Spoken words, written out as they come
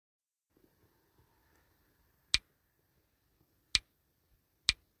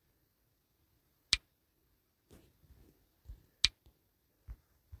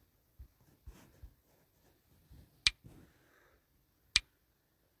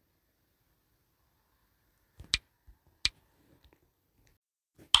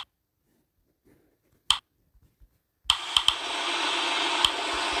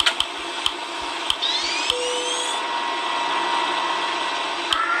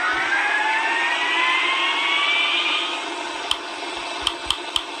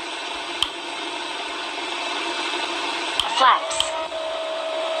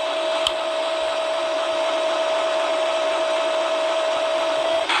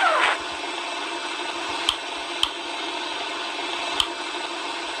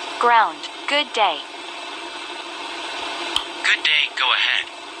Ground. Good day. Good day, go ahead.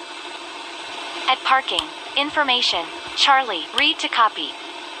 At parking. Information. Charlie, read to copy.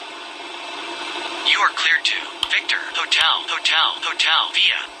 You are cleared to Victor, Hotel,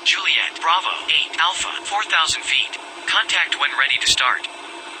 via Juliet, Bravo, 8, Alpha, 4,000 feet. Contact when ready to start.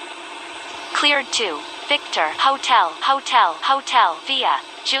 Cleared to Victor, Hotel, via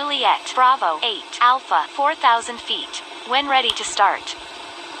Juliet, Bravo, 8, Alpha, 4,000 feet. When ready to start.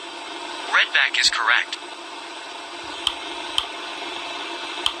 Redback is correct.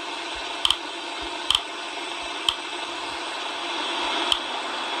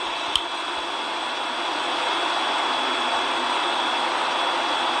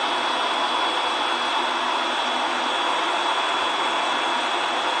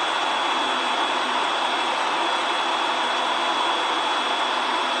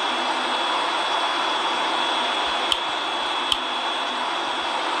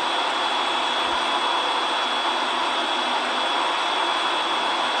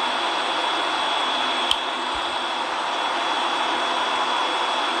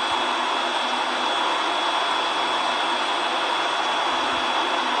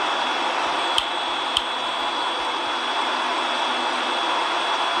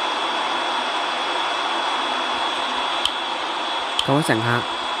各位乘客，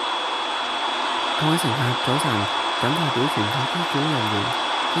早晨！謹代表全體機組人員、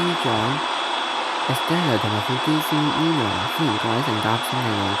機長 Estelle 同埋副機師 Nina， 歡迎各位乘搭勝利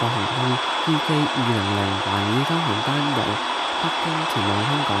皇國航空 PEK200環宇洲航班由北京前往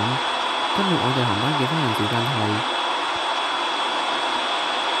香港。今日我哋航班嘅飛行時間係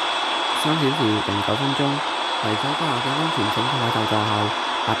3小時09分鐘。為咗高效嘅安全，請各位就座後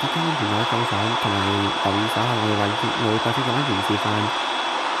立即跟安全帶放上，同埋留意稍後我哋會作出嘅安全示範。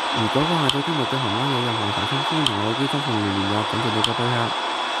如果閣下對今日嘅航班有任何查詢，歡迎同我哋機艙服務員聯絡。感謝你嘅配合。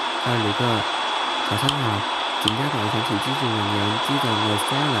旅客，早上好，請加台上前機組人員機長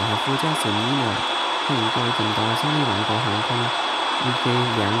Estelle 和副駕駛 Nina， 歡迎各位乘搭勝利皇國航空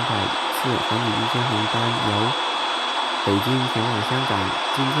VK200環宇洲航班由北京前往香港。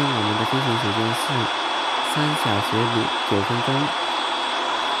今天我们的飞行时间是3小时9分钟。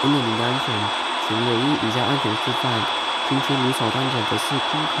为了您的安全，请留意以下安全示范。今天你所搭乘的是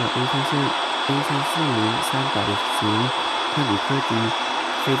空客 A340-300型快旅客机，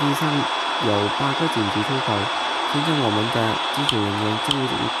飞机上有8个紧急出口。现在我们的机组人员正为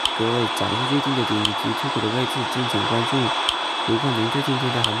各位展示最近的紧急出口的位置，敬请关注。如果您对今天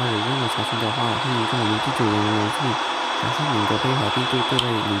的航班有任何查询的话，欢迎跟我们机组人员联系。感谢您的配合，并祝各位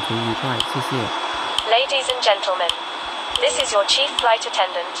旅途愉快，谢谢。Ladies and gentlemen, this is your chief flight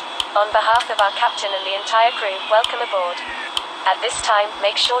attendant. On behalf of our captain and the entire crew, welcome aboard. At this time,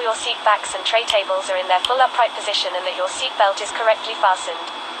 make sure your seat backs and tray tables are in their full upright position and that your seat belt is correctly fastened.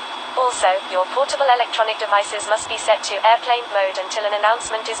 Also, your portable electronic devices must be set to airplane mode until an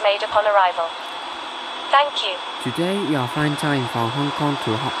announcement is made upon arrival. Thank you. Today, your flight time from Beijing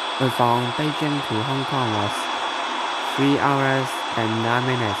to Hong Kong was 3 hours and 9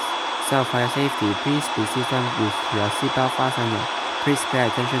 minutes. So for your safety, please be seated with your seatbelt fastened. Please pay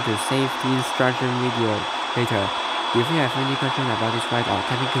attention to safety instruction video later. If you have any question about this flight, our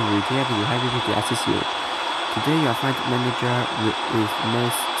cabin crew will be happy to assist you. Today, your flight manager is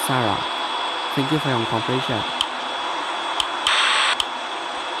Ms. Sarah. Thank you for your cooperation.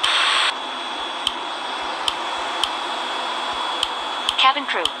 Cabin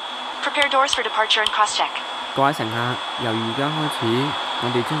crew, prepare doors for departure and cross-check. 各位乘客，由而家開始，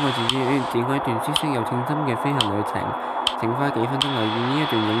我哋將為自己展開一段舒適又稱心嘅飛行旅程。請花幾分鐘留意呢一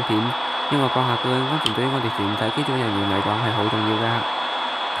段影片，因為閣下嘅安全對於我哋全體機組人員嚟講係好重要嘅。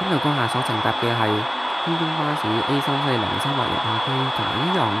今日閣下所乘搭嘅係空中巴士 A340-300人客機，同埋呢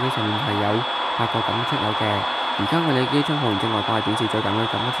架航機上面係有8個感出口嘅。而家我哋機艙服務正為閣下展示最緊嘅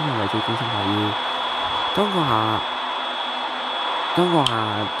感出口位置，請留意。當閣下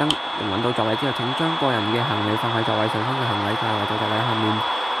揾到座位之後，請將個人嘅行李放喺座位上方嘅行李架或者座位後面。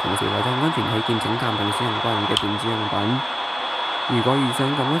同時為咗安全起見，請暫停使用個人嘅電子用品。如果遇上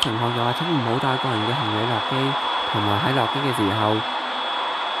咁嘅情況嘅話，請唔好帶個人嘅行李落機，同埋喺落機嘅時候，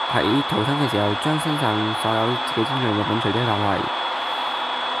喺逃生嘅時候將身上所有自己專用物品除低落嚟。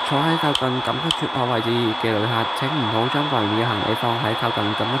坐喺靠近緊急出口位置嘅旅客，請唔好將個人嘅行李放喺靠近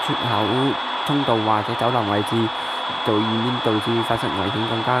緊急出口通道或者走廊位置，以免導致發生危險，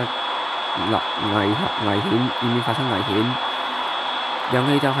更加危險，以免發生危險。氧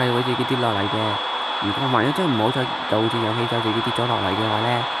氣就係會自己跌落嚟嘅。如果萬一真唔好再導致氧氣就自己跌咗落嚟嘅話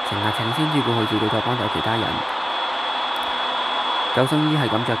呢，乘客請先照顧好自己，再幫助其他人。救生衣係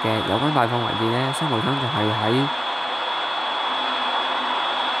咁着嘅，有關擺放位置呢，商務艙就係喺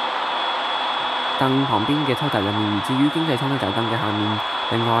凳旁邊嘅抽屉入面，而至於經濟艙咧就係凳嘅下面。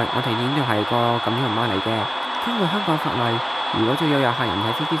另外，我哋影嘅係個咁樣碼嚟嘅。根據香港法例，如果再有客人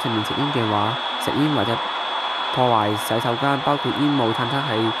喺飛機上面食煙嘅話，食煙或者破壞洗手間，包括煙霧探測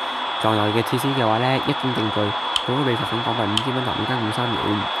器在內嘅設施嘅話呢，一經定罪，佢會被罰款港幣5000蚊同5.53元。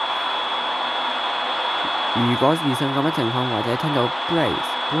如果遇上咁嘅情況，或者聽到 brace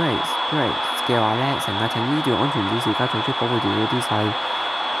嘅話呢，乘客請依照安全指示加做出保護自己嘅姿勢。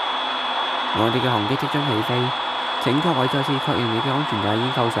我哋嘅航機即將起飛，請各位再次確認你嘅安全帶已經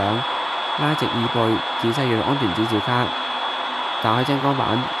扣上，拉直椅背，仔細閱讀安全指示卡，打開遮光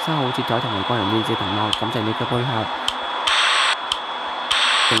板，收好接載同埋個人面子屏幕。感謝你嘅配合，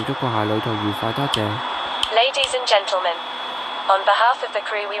並祝閣下旅途愉快，多謝。Ladies and gentlemen, on behalf of the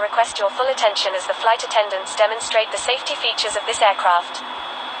crew, we request your full attention as the flight attendants demonstrate the safety features of this aircraft.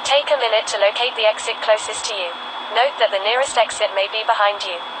 Take a minute to locate the exit closest to you. Note that the nearest exit may be behind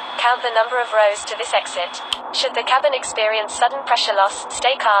you. Count the number of rows to this exit. Should the cabin experience sudden pressure loss,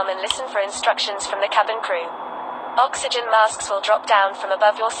 stay calm and listen for instructions from the cabin crew. Oxygen masks will drop down from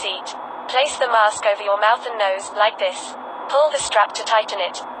above your seat. Place the mask over your mouth and nose, like this. Pull the strap to tighten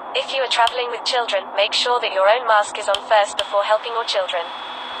it. If you are traveling with children, make sure that your own mask is on first before helping your children.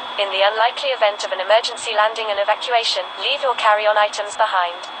 In the unlikely event of an emergency landing and evacuation, leave your carry-on items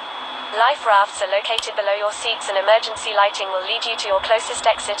behind. Life rafts are located below your seats and emergency lighting will lead you to your closest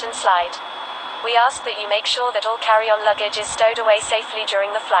exit and slide. We ask that you make sure that all carry-on luggage is stowed away safely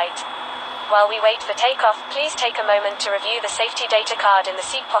during the flight. While we wait for takeoff, please take a moment to review the safety data card in the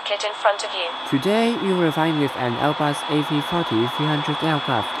seat pocket in front of you. Today, we were flying with an Airbus A340-300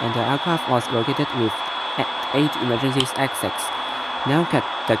 aircraft, and the aircraft was located with 8 emergency exits. Now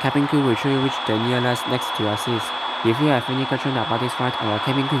the cabin crew will show you which the nearest next to assist. If you have any question about this flight, our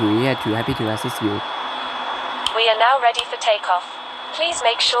cabin crew will be happy to assist you. We are now ready for takeoff. Please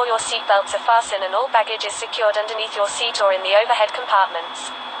make sure your seat belts are fastened and all baggage is secured underneath your seat or in the overhead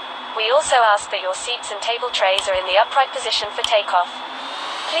compartments. We also ask that your seats and table trays are in the upright position for takeoff.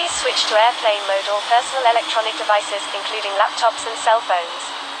 Please switch to airplane mode all personal electronic devices, including laptops and cell phones.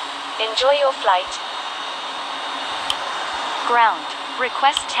 Enjoy your flight. Ground.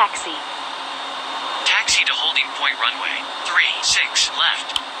 Request taxi. Taxi to holding point runway 36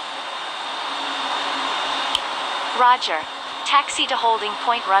 left. Roger. Taxi to holding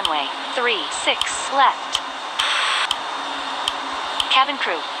point runway 36 left. Cabin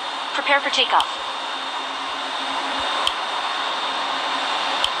crew, prepare for takeoff.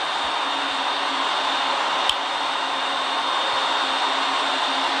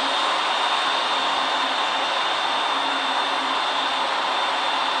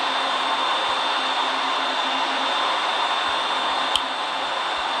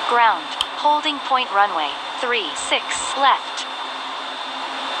 Ground, holding point runway 36 left.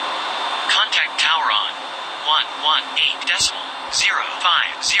 Contact tower on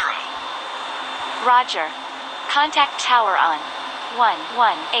 118.050. Roger. Contact tower on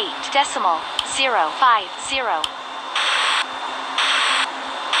 118.050.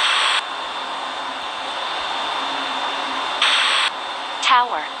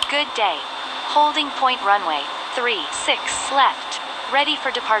 Tower, good day. Holding point runway 36 left. Ready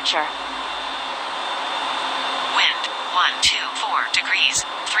for departure. Wind 124 degrees,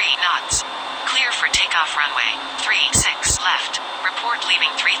 3 knots. Clear for takeoff runway 36 left. Report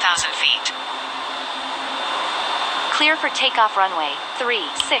leaving 3,000 feet. Clear for takeoff runway 36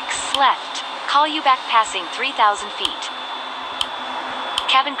 left. Call you back passing 3,000 feet.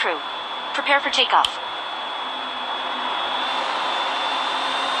 Cabin crew, prepare for takeoff.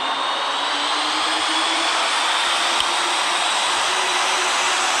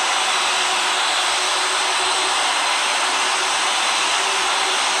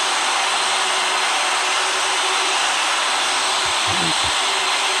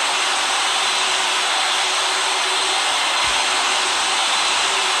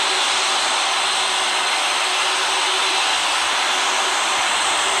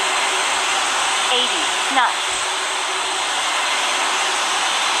 Knots.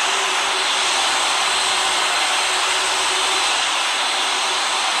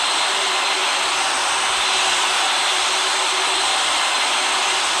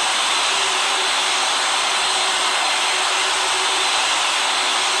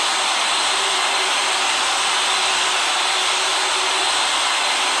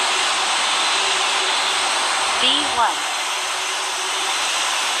 B1.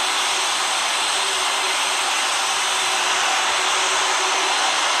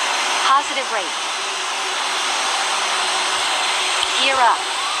 Positive rate. Gear up.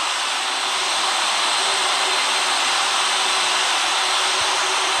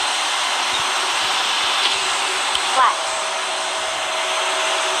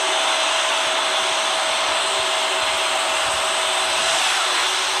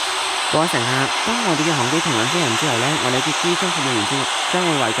 各位乘客，當我哋嘅航機停穩飛行之後呢，我哋嘅機艙服務員將會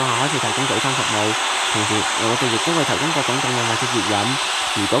為閣下開始提供早餐服務，同時我哋亦都會提供各種凍飲或者熱飲。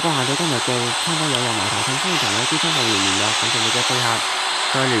如果閣下對今日嘅餐包有任何頭痛，歡迎同我哋機艙服務員聯絡。感謝你嘅配合，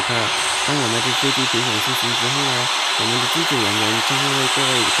各位旅客，當我們的飛機平穩進行之後呢，我們的機組人員將會為各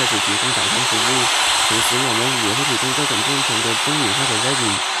位客人提供早餐服務，同時我們也會提供各種不同的中飲或者熱飲。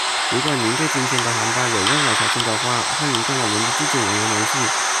如果您對今天的航班有任何查詢的話，歡迎跟我們的機組人員聯繫。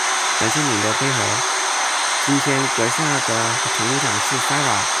感謝您的配合。今天閣下的乘務長是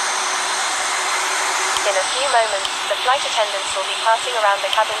Sarah。In a few moments, the flight attendants will be passing around the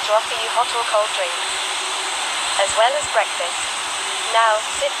cabin to offer you hot or cold drinks, as well as breakfast. Now,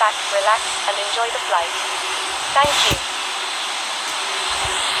 sit back, relax, and enjoy the flight. Thank you.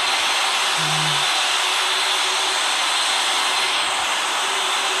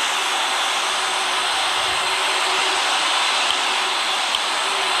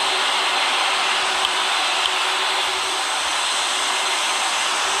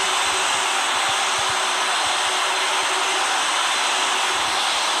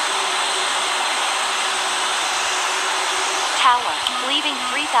 Tower, leaving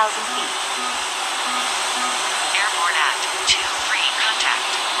 3,000 feet. Airborne at 23, contact,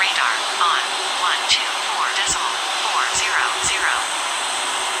 radar, on,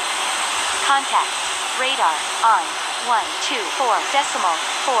 124.400. Contact, radar, on, 124.400.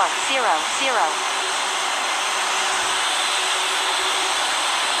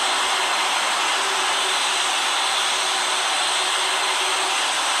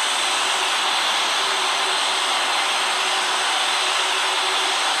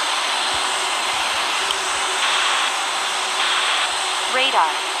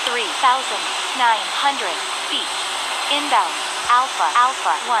 Radar, 3,900 feet. Inbound, Alpha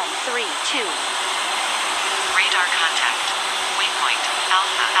 132. Radar contact. Waypoint,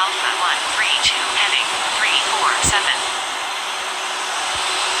 Alpha